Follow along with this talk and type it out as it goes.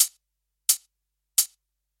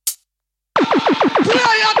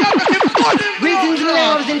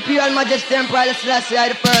Imperial Majesty Emperor Selassie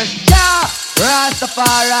the first. Ja,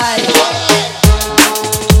 Rastafari.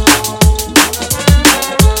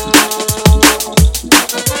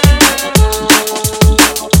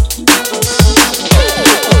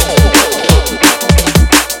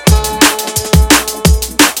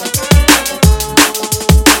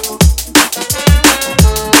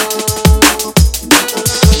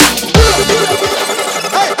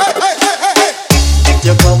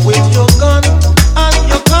 You come with your gun and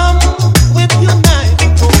you come with your knife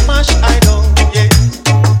to mash I down, yeah.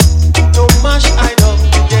 To mash I down,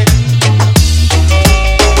 yeah.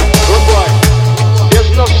 Good boy. There's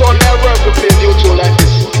no son ever to play you two like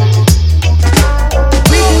this.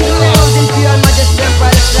 We can do those Imperial Majesty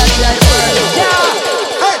Emperor Selassie the first. Ja.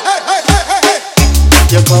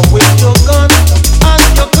 You come with your gun and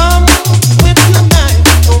you come with your knife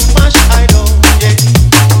to mash I down, yeah.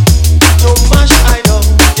 To mash I down,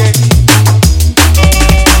 yeah.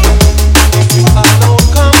 If you alone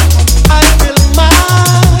come, I will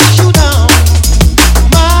mash you down.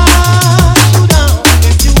 Mash you down.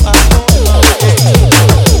 If you alone come,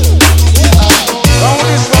 Now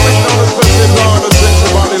when it's going down, especially down the six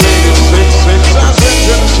about the ladies, six and six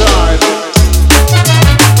inside.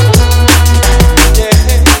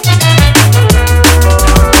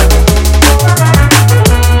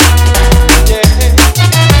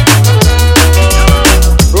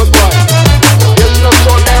 Good boy. There's no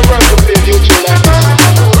son ever to play you two like this.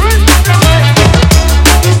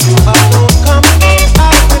 if you alone come,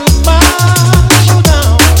 I will mash you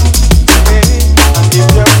down. Yeah. And if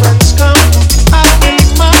your friends come, I will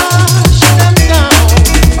mash them down.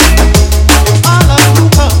 If all of you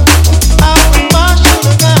come, I will mash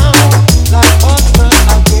you down. Like butter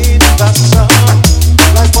against the sun.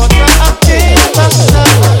 Like butter against the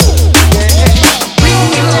sun. Yeah. We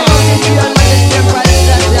can do those Imperial Majesty Emperor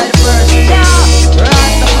Selassie the first. Ja,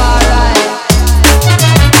 Rastafari.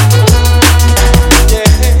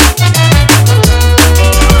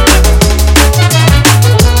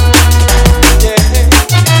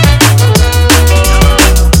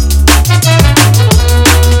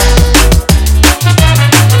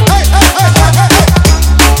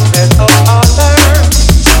 Let us all learn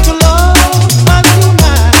to love and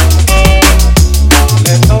unite.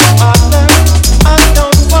 Let us all learn and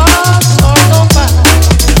don't fuss or don't fight.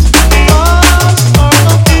 Fuss or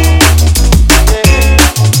don't fight. Yeah.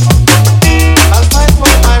 I'll fight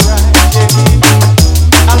for my right.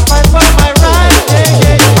 Yeah. I'll fight for my right.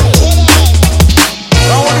 Yeah.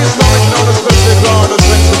 Now when it's going down, especially down the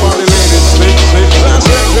six about the ladies, six and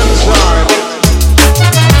six inside.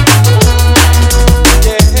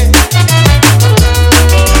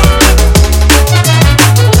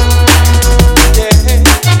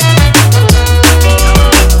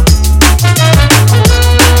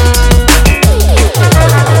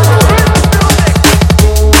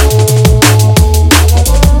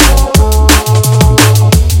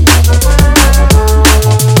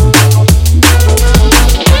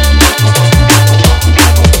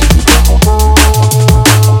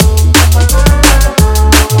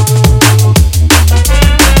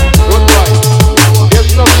 Good boy.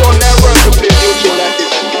 There's no son ever to play you two like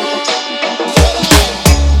this.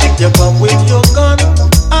 You come with your gun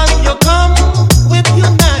and you come with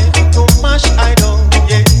your knife to mash I down,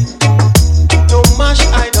 yeah. To mash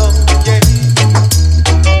I down, yeah.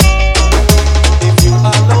 If you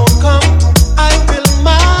alone come, I will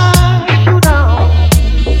mash you down.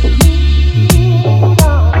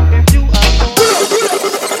 If you alone,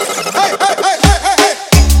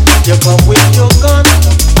 you come with your gun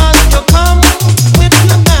and you come with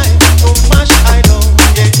your knife to mash I down,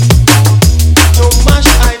 yeah. To mash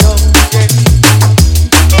I down, yeah.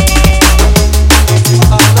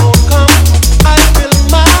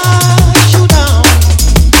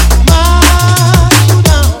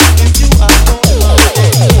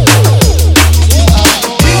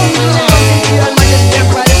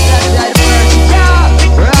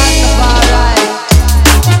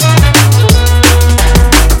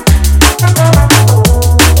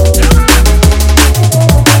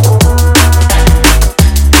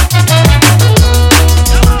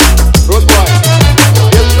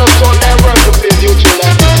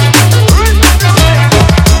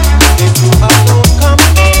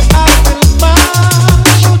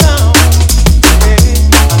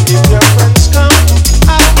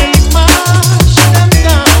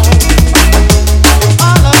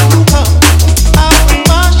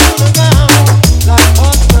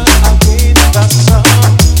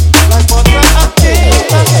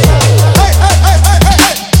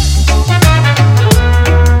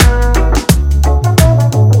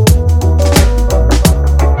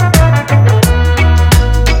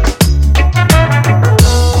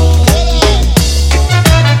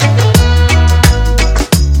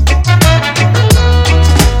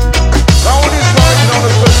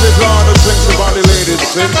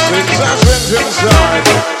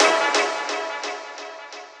 inside.